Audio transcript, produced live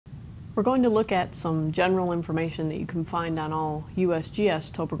We're going to look at some general information that you can find on all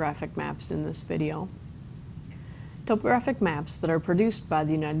USGS topographic maps in this video. Topographic maps that are produced by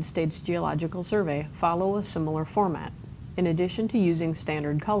the United States Geological Survey follow a similar format. In addition to using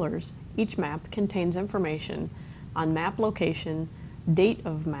standard colors, each map contains information on map location, date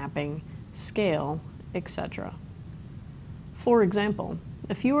of mapping, scale, etc. For example,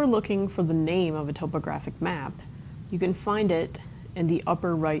 if you are looking for the name of a topographic map, you can find it in the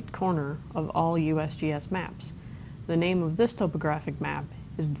upper right corner of all USGS maps. The name of this topographic map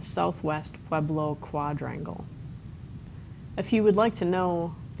is the Southwest Pueblo Quadrangle. If you would like to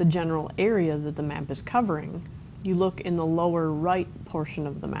know the general area that the map is covering, you look in the lower right portion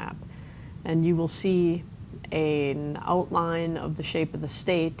of the map and you will see an outline of the shape of the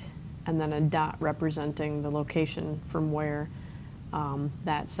state and then a dot representing the location from where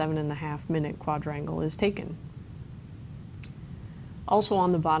that 7.5-minute quadrangle is taken. Also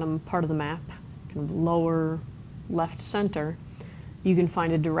on the bottom part of the map, kind of lower left center, you can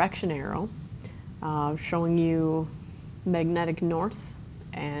find a direction arrow showing you magnetic north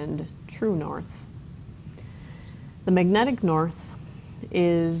and true north. The magnetic north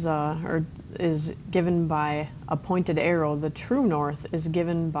is given by a pointed arrow. The true north is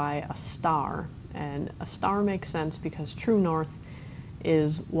given by a star, and a star makes sense because true north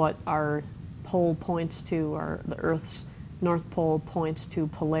is what our pole points to, or the Earth's North Pole points to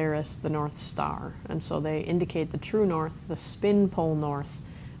Polaris, the North Star, and so they indicate the true north, the spin pole north,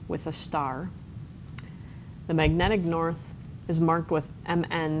 with a star. The magnetic north is marked with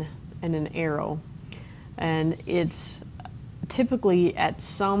MN and an arrow, and it's typically at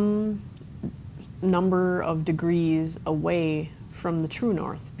some number of degrees away from the true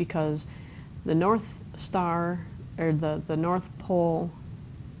north, because the North Star, or the North Pole,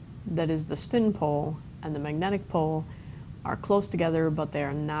 that is the spin pole, and the magnetic pole are close together, but they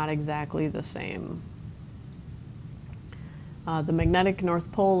are not exactly the same. The magnetic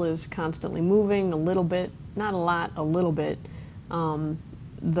North Pole is constantly moving a little bit, not a lot, a little bit.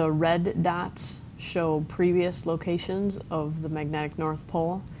 The red dots show previous locations of the magnetic North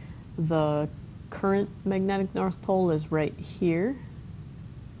Pole. The current magnetic North Pole is right here,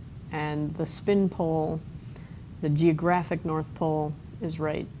 and the spin pole, the geographic North Pole, is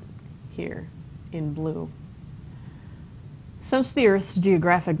right here in blue. Since the Earth's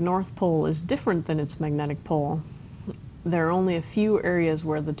geographic North Pole is different than its magnetic pole, there are only a few areas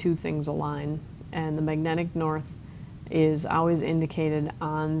where the two things align, and the magnetic north is always indicated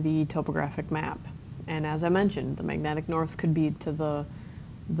on the topographic map. And as I mentioned, the magnetic north could be to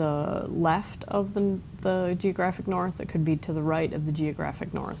the left of the geographic north, it could be to the right of the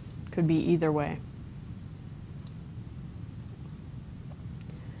geographic north. It could be either way.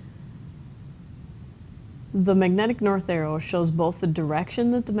 The magnetic north arrow shows both the direction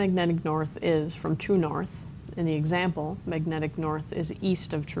that the magnetic north is from true north. In the example, magnetic north is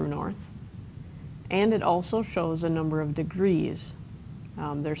east of true north. And it also shows a number of degrees.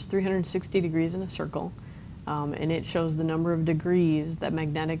 There's 360 degrees in a circle, and it shows the number of degrees that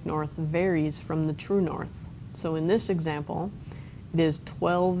magnetic north varies from the true north. So in this example, it is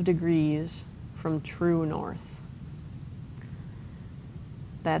 12 degrees from true north.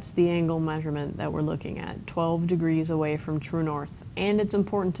 That's the angle measurement that we're looking at, 12 degrees away from true north. And it's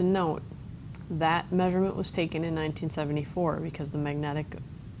important to note that measurement was taken in 1974 because the magnetic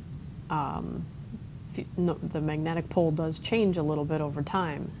pole does change a little bit over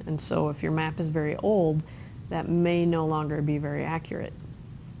time. And so if your map is very old, that may no longer be very accurate.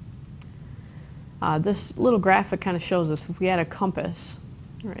 This little graphic kind of shows us if we had a compass,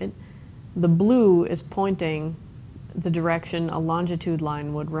 right? The blue is pointing the direction a longitude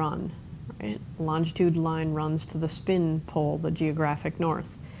line would run, right? A longitude line runs to the spin pole, the geographic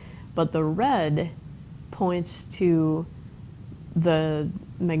north. But the red points to the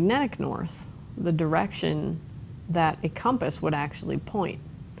magnetic north, the direction that a compass would actually point.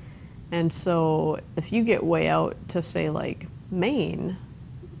 And so if you get way out to, say, like Maine,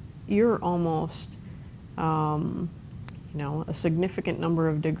 you're almost, a significant number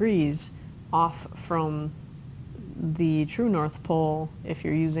of degrees off from the true North Pole if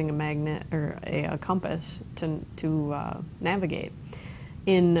you're using a magnet or a compass to navigate.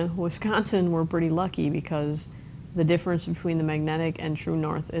 In Wisconsin, we're pretty lucky because the difference between the magnetic and true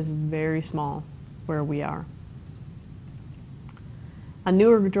north is very small where we are. On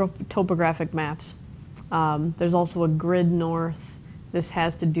newer topographic maps, there's also a grid north. This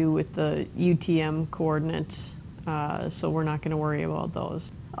has to do with the UTM coordinates, so we're not going to worry about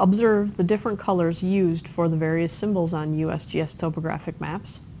those. Observe the different colors used for the various symbols on USGS topographic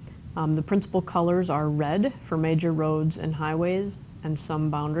maps. The principal colors are red for major roads and highways and some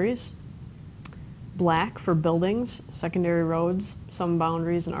boundaries, Black for buildings, secondary roads, some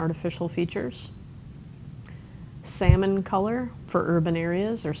boundaries, and artificial features. Salmon color for urban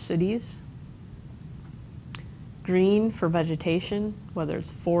areas or cities. Green for vegetation, whether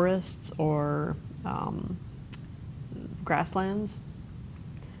it's forests or grasslands.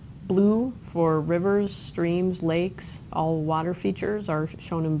 Blue for rivers, streams, lakes, all water features are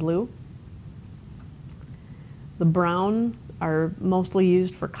shown in blue. The brown are mostly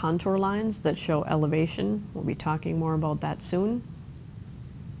used for contour lines that show elevation. We'll be talking more about that soon.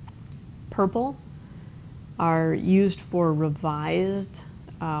 Purple are used for revised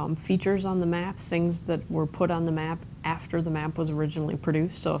features on the map, things that were put on the map after the map was originally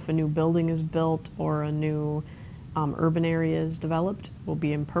produced. So if a new building is built or a new urban area is developed, will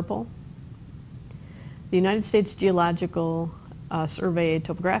be in purple. The United States Geological Survey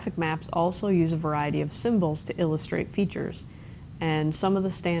topographic maps also use a variety of symbols to illustrate features. And some of the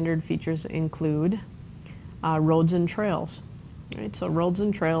standard features include roads and trails. Right? So roads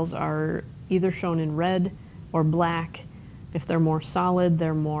and trails are either shown in red or black. If they're more solid,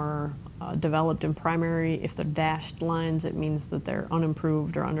 they're more developed in primary. If they're dashed lines, it means that they're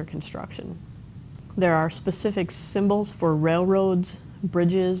unimproved or under construction. There are specific symbols for railroads,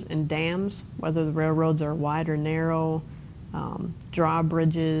 bridges, and dams, whether the railroads are wide or narrow,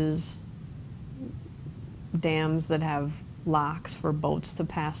 drawbridges, dams that have locks for boats to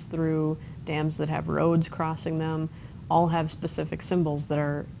pass through, dams that have roads crossing them, all have specific symbols that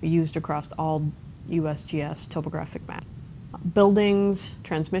are used across all USGS topographic maps. Buildings,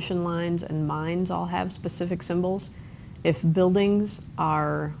 transmission lines, and mines all have specific symbols. If buildings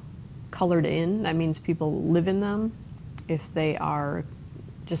are colored in, that means people live in them. If they are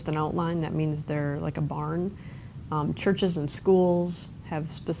just an outline, that means they're like a barn. Churches and schools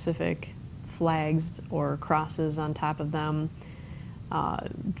have specific flags or crosses on top of them.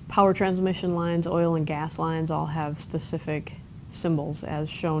 Power transmission lines, oil and gas lines all have specific symbols as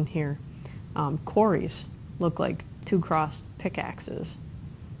shown here. Quarries look like two crossed pickaxes.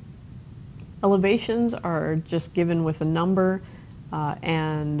 Elevations are just given with a number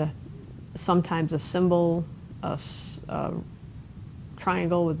and sometimes a symbol, a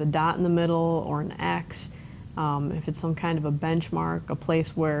triangle with a dot in the middle or an X. If it's some kind of a benchmark, a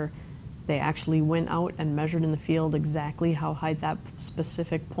place where they actually went out and measured in the field exactly how high that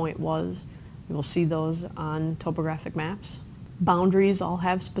specific point was. You will see those on topographic maps. Boundaries all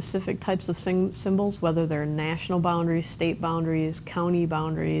have specific types of symbols, whether they're national boundaries, state boundaries, county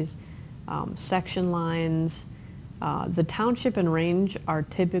boundaries, section lines. The township and range are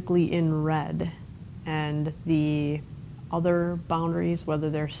typically in red, and the other boundaries, whether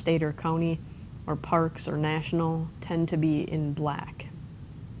they're state or county, or parks or national, tend to be in black.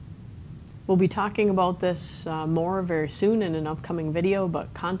 We'll be talking about this more very soon in an upcoming video,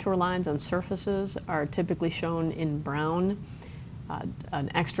 but contour lines on surfaces are typically shown in brown. An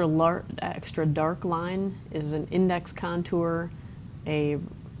extra dark line is an index contour. A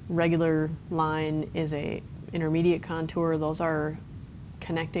regular line is a intermediate contour. Those are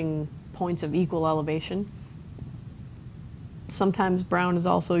connecting points of equal elevation. Sometimes brown is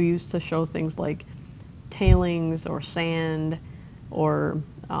also used to show things like tailings or sand or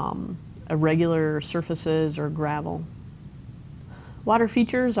irregular surfaces or gravel. Water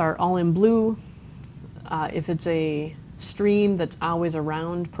features are all in blue. If it's a stream that's always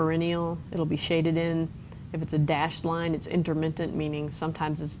around, perennial, it'll be shaded in. If it's a dashed line, it's intermittent, meaning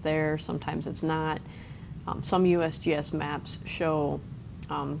sometimes it's there, sometimes it's not. Some USGS maps show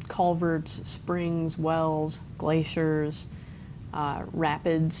culverts, springs, wells, glaciers,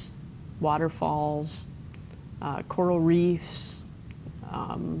 rapids, waterfalls, coral reefs,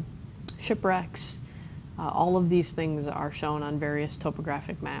 shipwrecks. All of these things are shown on various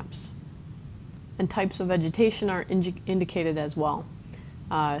topographic maps. And types of vegetation are indicated as well.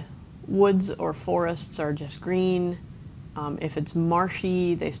 Woods or forests are just green. If it's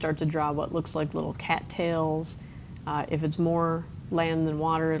marshy, they start to draw what looks like little cattails. If it's more land than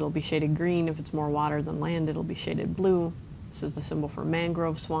water, it'll be shaded green. If it's more water than land, it'll be shaded blue. This is the symbol for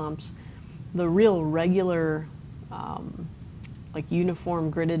mangrove swamps. The real regular, like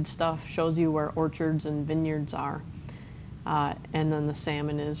uniform gridded stuff shows you where orchards and vineyards are. And then the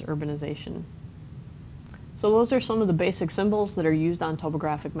salmon is urbanization. So those are some of the basic symbols that are used on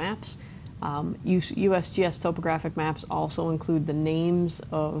topographic maps. USGS topographic maps also include the names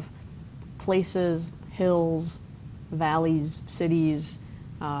of places, hills, valleys, cities,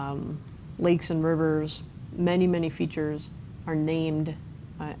 lakes and rivers. Many features are named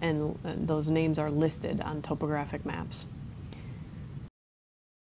and those names are listed on topographic maps.